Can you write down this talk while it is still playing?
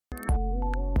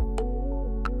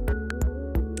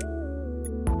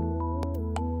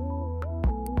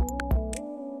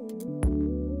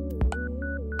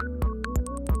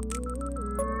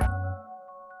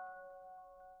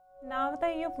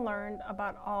that you've learned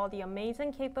about all the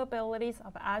amazing capabilities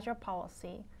of Azure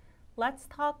Policy, let's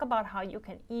talk about how you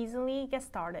can easily get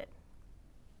started.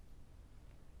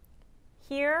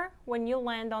 Here, when you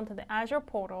land onto the Azure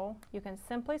portal, you can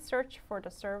simply search for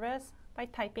the service by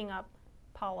typing up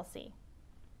policy.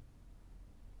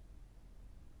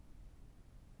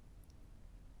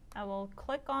 I will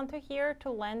click onto here to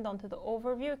land onto the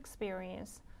overview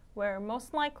experience, where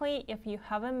most likely if you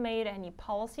haven't made any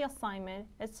policy assignment,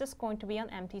 it's just going to be an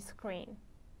empty screen.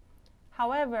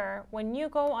 However, when you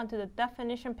go onto the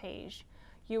definition page,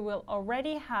 you will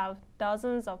already have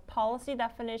dozens of policy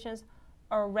definitions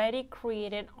already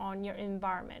created on your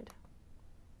environment.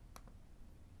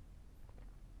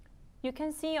 You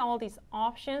can see all these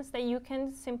options that you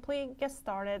can simply get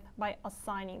started by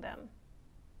assigning them.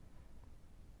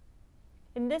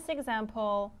 In this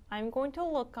example, I'm going to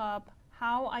look up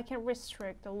how I can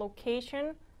restrict the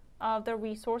location of the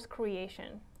resource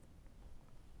creation.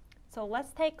 So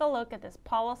let's take a look at this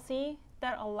policy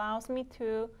that allows me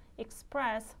to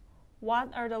express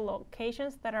what are the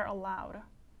locations that are allowed.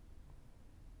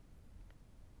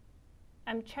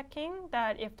 I'm checking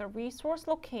that if the resource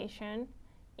location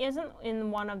isn't in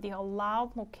one of the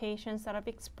allowed locations that I've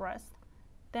expressed,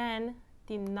 then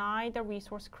deny the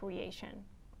resource creation.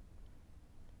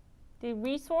 The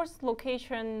resource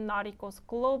location not equals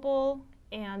global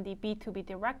and the B2B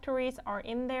directories are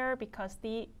in there because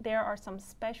there are some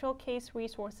special case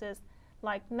resources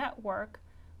like network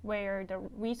where the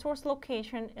resource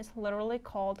location is literally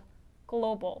called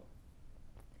global.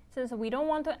 Since we don't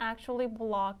want to actually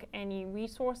block any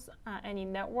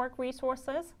network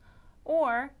resources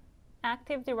or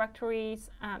Active Directories,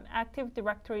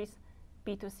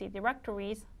 B2C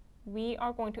directories, we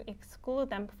are going to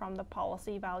exclude them from the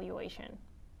policy evaluation.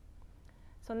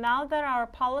 So now that our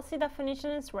policy definition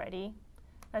is ready,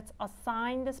 let's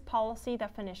assign this policy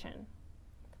definition.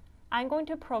 I'm going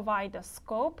to provide the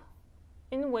scope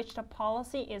in which the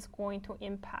policy is going to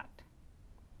impact.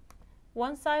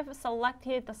 Once I've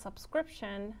selected the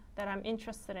subscription that I'm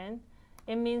interested in,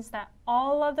 it means that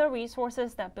all of the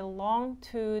resources that belong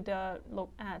to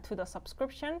the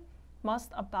subscription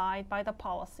must abide by the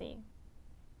policy.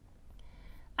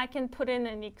 I can put in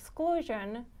an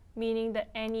exclusion, meaning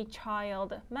that any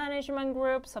child management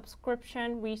group,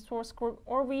 subscription, resource group,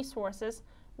 or resources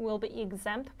will be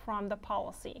exempt from the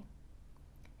policy.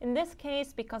 In this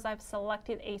case, because I've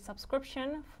selected a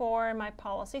subscription for my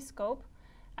policy scope,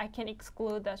 I can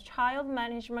exclude the child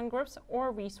management groups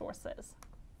or resources.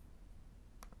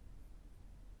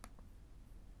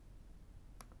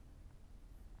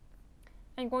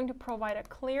 I'm going to provide a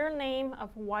clear name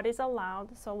of what is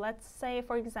allowed. So let's say,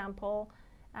 for example,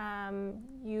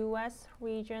 US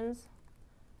regions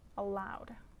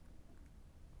allowed.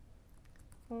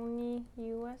 Only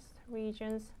US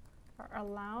regions are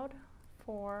allowed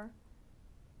for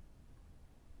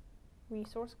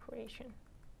resource creation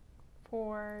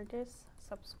for this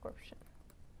subscription.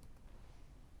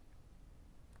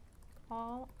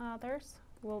 All others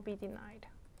will be denied.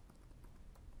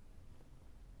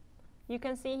 You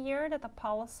can see here that the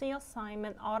policy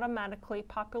assignment automatically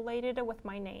populated with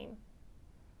my name.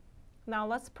 Now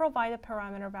let's provide a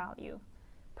parameter value.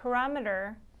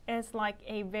 Parameter is like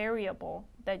a variable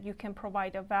that you can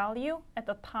provide a value at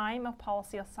the time of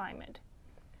policy assignment.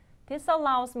 This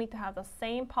allows me to have the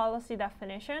same policy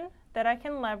definition that I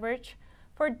can leverage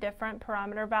for different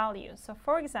parameter values. So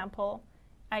for example,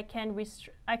 I can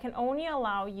only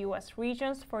allow US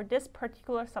regions for this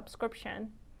particular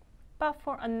subscription, but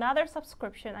for another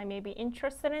subscription, I may be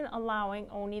interested in allowing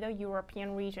only the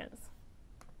European regions.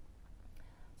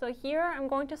 So here I'm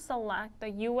going to select the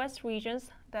US regions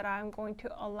that I'm going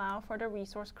to allow for the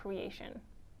resource creation.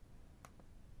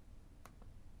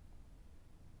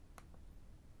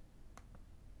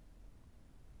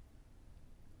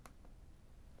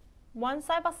 Once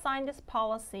I've assigned this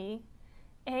policy,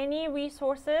 any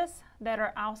resources that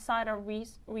are outside of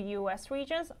US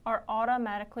regions are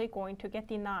automatically going to get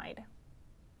denied.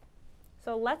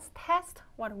 So let's test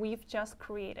what we've just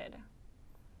created.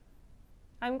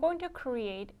 I'm going to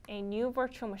create a new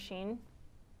virtual machine.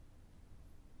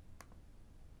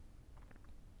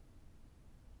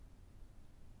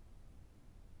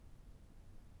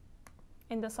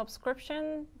 In the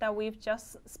subscription that we've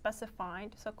just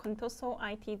specified, so Contoso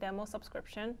IT Demo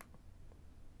subscription,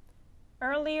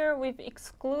 earlier we've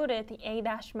excluded the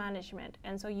A- management,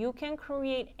 and so you can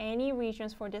create any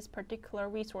regions for this particular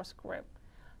resource group.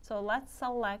 So let's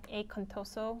select a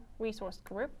Contoso resource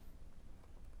group.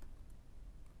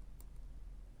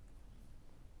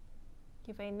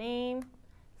 Give a name,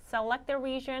 select the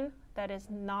region that is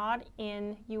not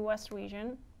in US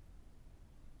region,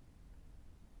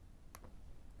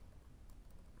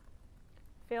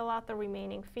 fill out the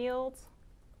remaining fields.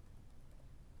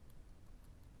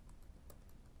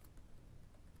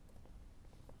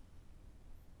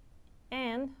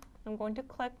 And I'm going to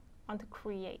click on to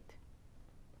create.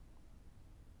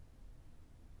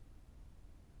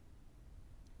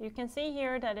 You can see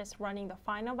here that it's running the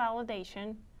final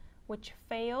validation, which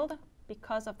failed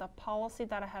because of the policy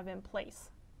that I have in place.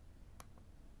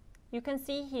 You can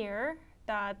see here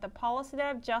that the policy that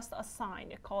I've just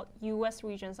assigned, called US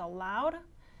Regions Allowed,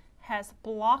 has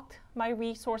blocked my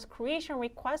resource creation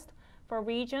request for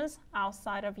regions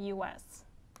outside of US.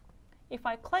 If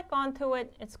I click onto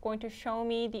it, it's going to show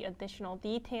me the additional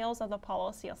details of the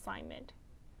policy assignment.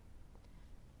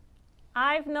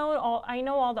 I know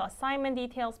all the assignment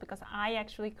details because I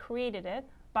actually created it,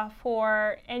 but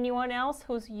for anyone else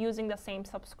who's using the same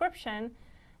subscription,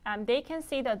 they can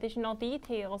see the additional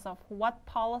details of what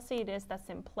policy it is that's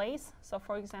in place. So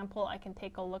for example, I can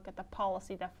take a look at the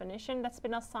policy definition that's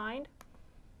been assigned.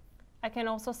 I can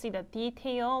also see the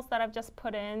details that I've just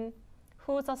put in,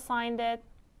 who's assigned it,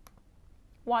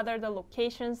 what are the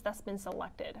locations that's been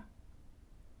selected.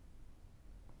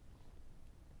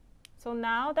 So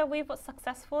now that we've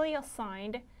successfully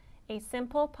assigned a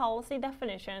simple policy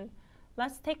definition,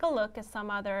 let's take a look at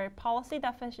some other policy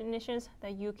definitions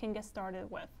that you can get started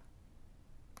with.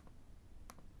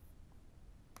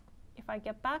 If I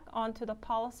get back onto the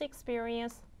policy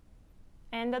experience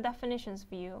and the definitions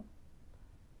view,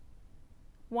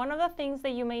 one of the things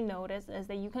that you may notice is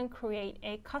that you can create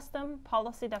a custom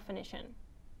policy definition.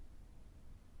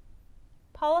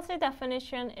 Policy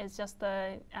definition is just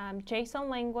the JSON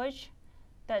language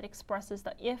that expresses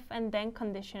the if and then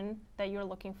condition that you're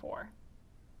looking for.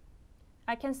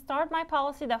 I can start my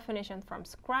policy definition from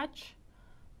scratch,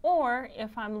 or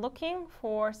if I'm looking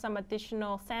for some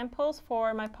additional samples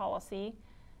for my policy,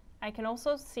 I can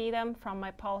also see them from my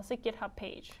policy GitHub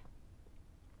page.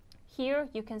 Here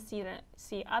you can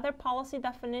see other policy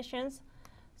definitions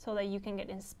so that you can get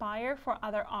inspired for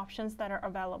other options that are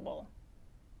available.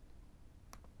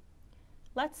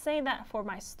 Let's say that for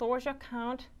my storage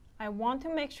account, I want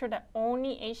to make sure that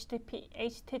only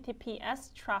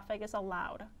HTTPS traffic is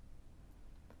allowed.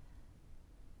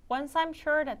 Once I'm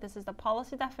sure that this is the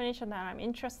policy definition that I'm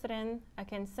interested in, I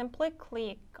can simply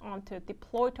click onto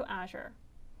Deploy to Azure,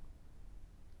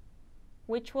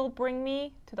 which will bring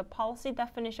me to the policy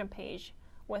definition page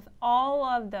with all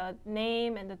of the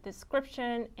name and the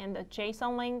description and the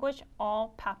JSON language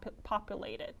all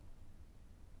populated.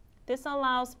 This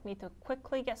allows me to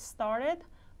quickly get started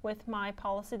with my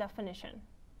policy definition.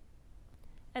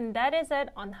 And that is it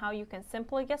on how you can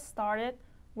simply get started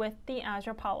with the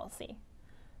Azure policy.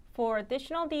 For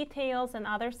additional details and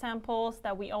other samples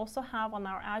that we also have on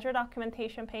our Azure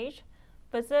documentation page,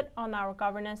 visit on our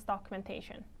governance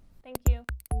documentation.